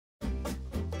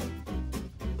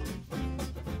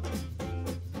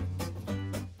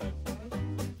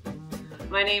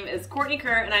My name is Courtney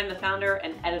Kerr, and I'm the founder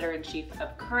and editor-in-chief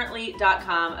of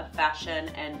Currently.com, a fashion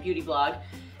and beauty blog.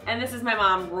 And this is my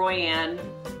mom, Royanne.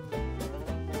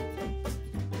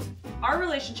 Our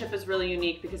relationship is really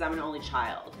unique because I'm an only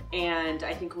child. And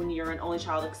I think when you're an only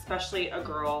child, especially a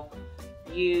girl,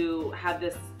 you have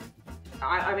this,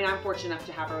 I mean, I'm fortunate enough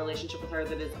to have a relationship with her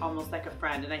that is almost like a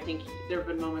friend. And I think there have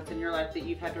been moments in your life that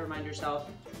you've had to remind yourself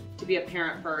to be a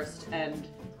parent first and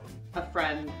a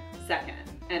friend second.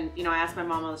 And you know, I ask my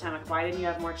mom all the time, like, why didn't you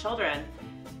have more children?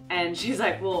 And she's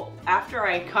like, well, after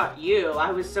I got you, I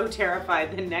was so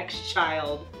terrified the next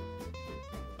child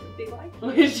would be like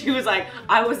you. She was like,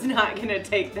 I was not gonna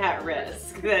take that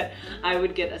risk, that I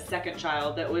would get a second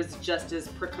child that was just as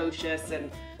precocious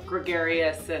and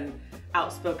gregarious and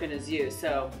outspoken as you.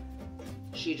 So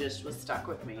she just was stuck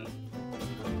with me.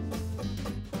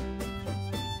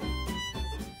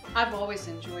 I've always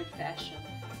enjoyed fashion.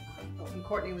 But when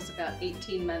Courtney was about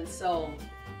 18 months old,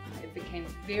 it became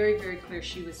very, very clear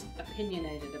she was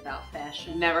opinionated about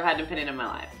fashion. Never had an opinion in my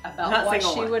life. About what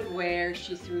she would wear.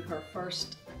 She threw her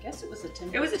first, I guess it was a temper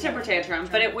tantrum. It was a temper tantrum,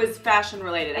 but it was fashion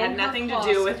related. It had nothing to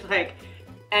do with like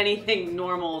anything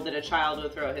normal that a child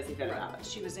would throw a hissy fit about.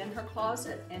 She was in her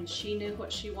closet and she knew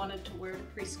what she wanted to wear to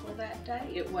preschool that day.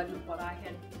 It wasn't what I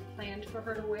had planned for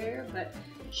her to wear, but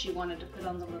she wanted to put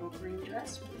on the little green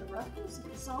dress with the ruffles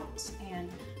and the socks, and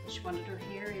she wanted her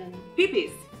hair in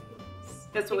peepees.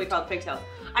 That's what we call pigtails.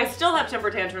 I still have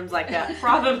temper tantrums like that,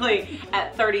 probably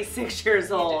at 36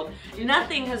 years old.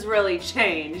 Nothing has really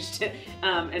changed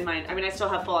in mine. I mean, I still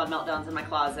have full-on meltdowns in my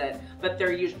closet, but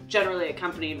they're generally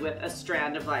accompanied with a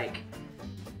strand of like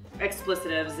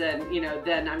explicitives, and you know,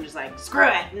 then I'm just like, screw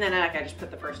it, and then I just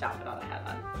put the first outfit on I had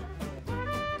on.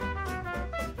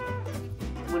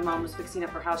 When Mom was fixing up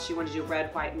her house, she wanted to do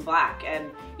red, white, and black.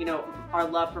 And, you know, our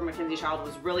love for MacKenzie-Childs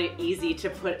was really easy to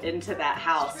put into that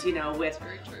house, you know, with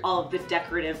all of the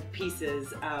decorative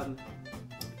pieces. And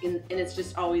it's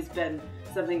just always been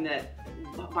something that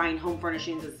buying home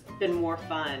furnishings has been more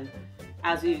fun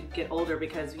as we get older,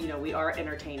 because, you know, we are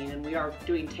entertaining and we are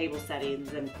doing table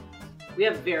settings, and we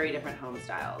have very different home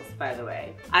styles, by the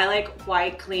way. I like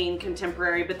white, clean,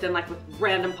 contemporary, but then like with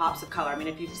random pops of color. I mean,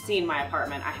 if you've seen my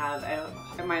apartment, I have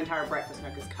my entire breakfast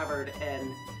nook is covered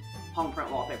in palm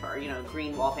print wallpaper, you know,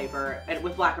 green wallpaper and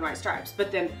with black and white stripes.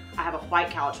 But then I have a white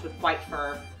couch with white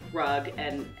fur rug,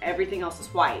 and everything else is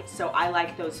white. So I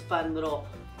like those fun little,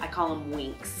 I call them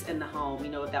winks in the home,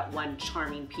 you know, with that one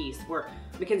charming piece where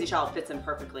MacKenzie-Childs fits in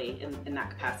perfectly in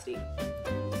that capacity.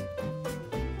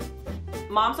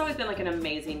 Mom's always been like an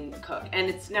amazing cook, and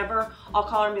it's never, I'll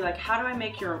call her and be like, how do I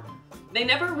make your, they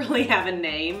never really have a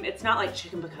name. It's not like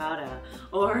chicken piccata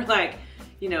or like,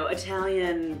 you know,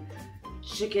 Italian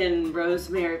chicken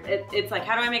rosemary. It's like,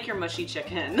 how do I make your mushy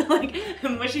chicken? Like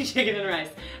mushy chicken and rice.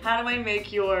 How do I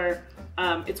make your,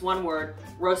 it's one word,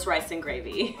 roast rice and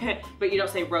gravy. But you don't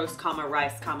say roast, comma,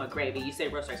 rice, comma, gravy. You say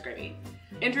roast rice, gravy.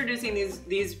 Introducing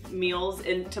these meals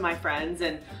into my friends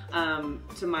and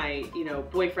to my, you know,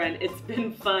 boyfriend, it's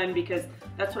been fun because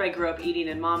that's what I grew up eating,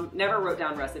 and Mom never wrote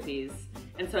down recipes.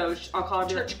 And so I'll call it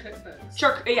church cookbooks.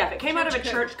 Yeah, if it came out of a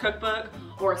church cookbook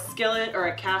or a skillet or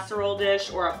a casserole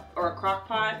dish or a crock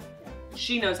pot,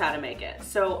 she knows how to make it.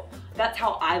 So that's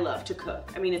how I love to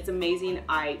cook. I mean, it's amazing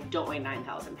I don't weigh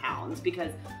 9,000 pounds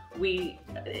because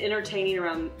entertaining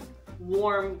around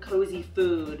warm, cozy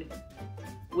food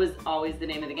was always the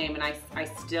name of the game. And I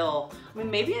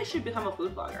mean, maybe I should become a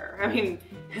food blogger. I mean,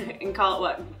 and call it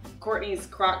what? Courtney's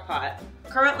Crock Pot.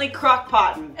 Currently crock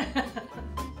potting.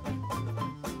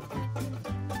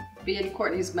 Being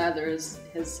Courtney's mother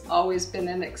has always been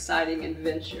an exciting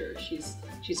adventure.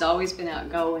 She's always been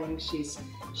outgoing.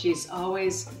 She's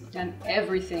always done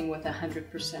everything with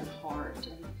 100% heart.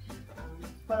 And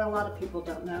what a lot of people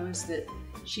don't know is that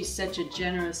she's such a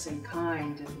generous and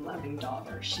kind and loving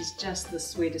daughter. She's just the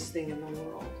sweetest thing in the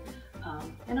world.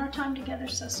 And our time together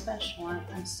is so special.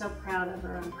 I'm so proud of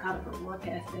her. I'm proud of her work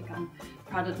ethic. I'm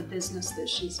proud of the business that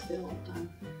she's built. I'm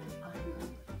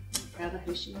proud of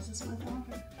who she is as my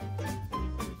daughter.